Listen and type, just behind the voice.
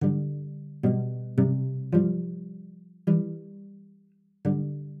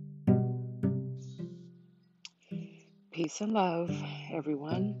Peace and love,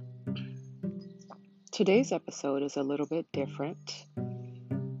 everyone. Today's episode is a little bit different.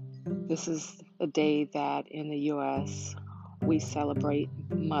 This is a day that in the US we celebrate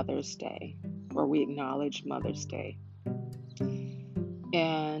Mother's Day, or we acknowledge Mother's Day.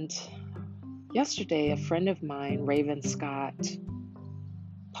 And yesterday, a friend of mine, Raven Scott,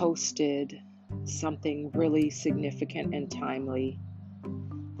 posted something really significant and timely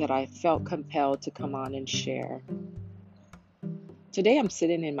that I felt compelled to come on and share. Today I'm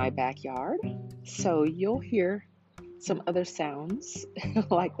sitting in my backyard, so you'll hear some other sounds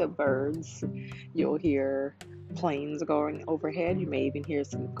like the birds. You'll hear planes going overhead. You may even hear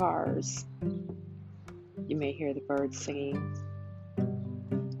some cars. You may hear the birds singing.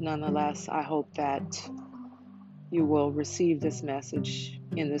 Nonetheless, I hope that you will receive this message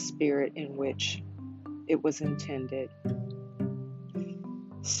in the spirit in which it was intended.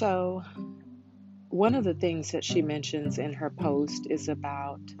 So, one of the things that she mentions in her post is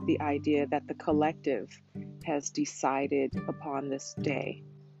about the idea that the collective has decided upon this day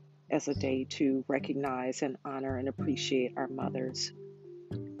as a day to recognize and honor and appreciate our mothers.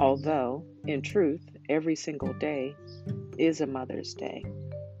 Although, in truth, every single day is a Mother's Day.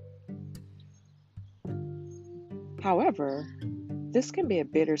 However, this can be a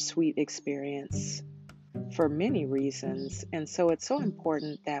bittersweet experience for many reasons, and so it's so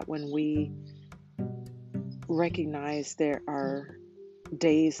important that when we recognize there are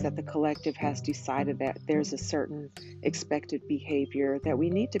days that the collective has decided that there's a certain expected behavior, that we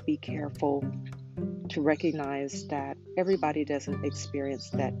need to be careful to recognize that everybody doesn't experience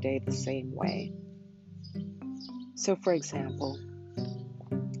that day the same way. So, for example,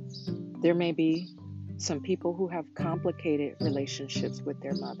 there may be some people who have complicated relationships with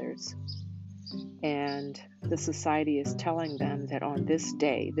their mothers, and the society is telling them that on this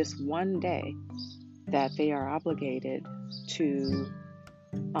day, this one day, that they are obligated to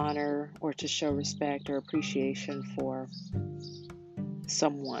honor or to show respect or appreciation for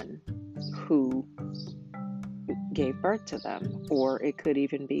someone who gave birth to them, or it could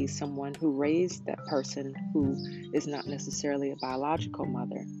even be someone who raised that person who is not necessarily a biological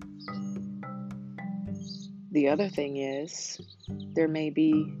mother. The other thing is, there may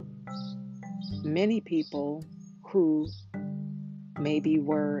be many people who maybe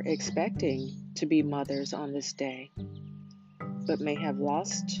were expecting to be mothers on this day, but may have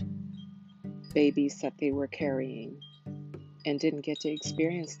lost babies that they were carrying and didn't get to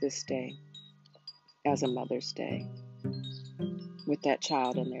experience this day as a Mother's Day with that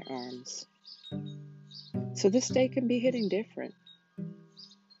child in their arms. So this day can be hitting different.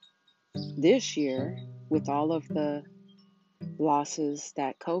 This year, with all of the losses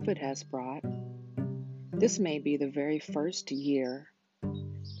that COVID has brought, this may be the very first year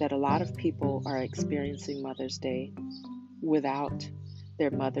that a lot of people are experiencing Mother's Day without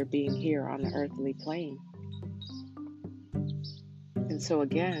their mother being here on the earthly plane. And so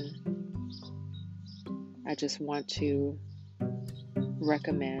again, I just want to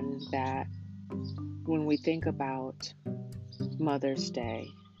recommend that when we think about Mother's Day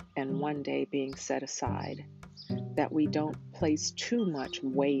and one day being set aside, that we don't place too much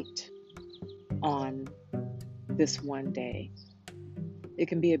weight on this one day. It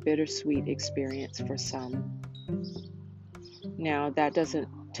can be a bittersweet experience for some. Now, that doesn't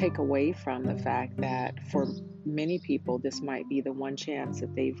take away from the fact that for many people, this might be the one chance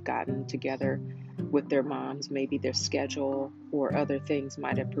that they've gotten together with their moms. Maybe their schedule or other things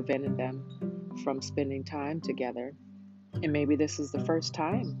might have prevented them from spending time together. And maybe this is the first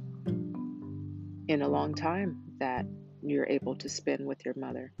time in a long time that you're able to spend with your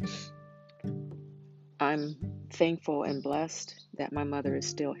mother. I'm thankful and blessed that my mother is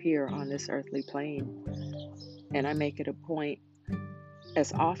still here on this earthly plane. And I make it a point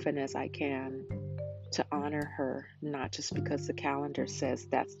as often as I can to honor her, not just because the calendar says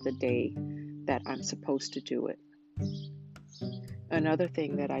that's the day that I'm supposed to do it. Another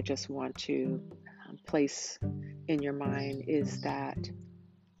thing that I just want to place in your mind is that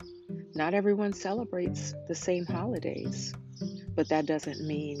not everyone celebrates the same holidays, but that doesn't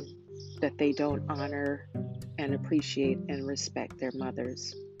mean that they don't honor and appreciate and respect their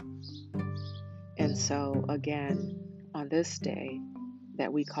mothers. And so, again, on this day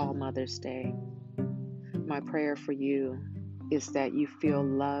that we call Mother's Day, my prayer for you is that you feel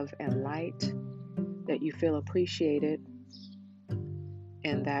love and light, that you feel appreciated,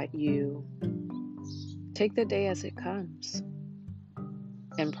 and that you take the day as it comes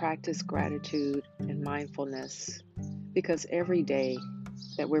and practice gratitude and mindfulness, because every day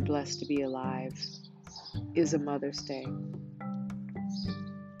that we're blessed to be alive is a Mother's Day.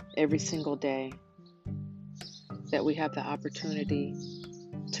 Every single day. that we have the opportunity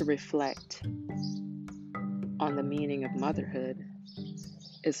to reflect on the meaning of motherhood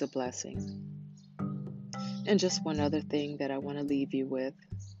is a blessing. And just one other thing that I want to leave you with.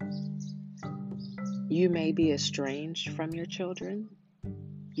 You may be estranged from your children.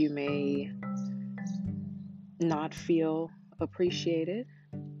 You may not feel appreciated,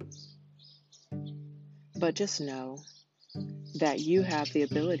 but just know that you have the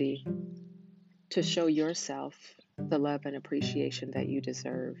ability to show yourself the love and appreciation that you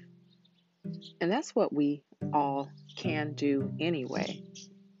deserve. And that's what we all can do anyway.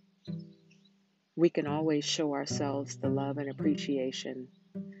 We can always show ourselves the love and appreciation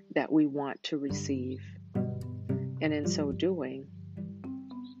that we want to receive. And in so doing,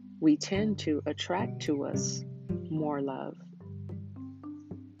 we tend to attract to us more love.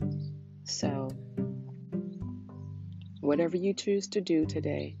 So, whatever you choose to do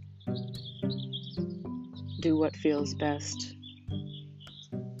today, do what feels best.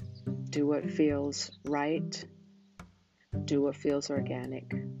 Do what feels right. Do what feels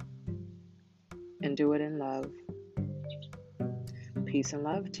organic. And do it in love. Peace and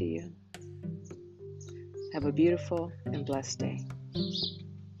love to you. Have a beautiful and blessed day.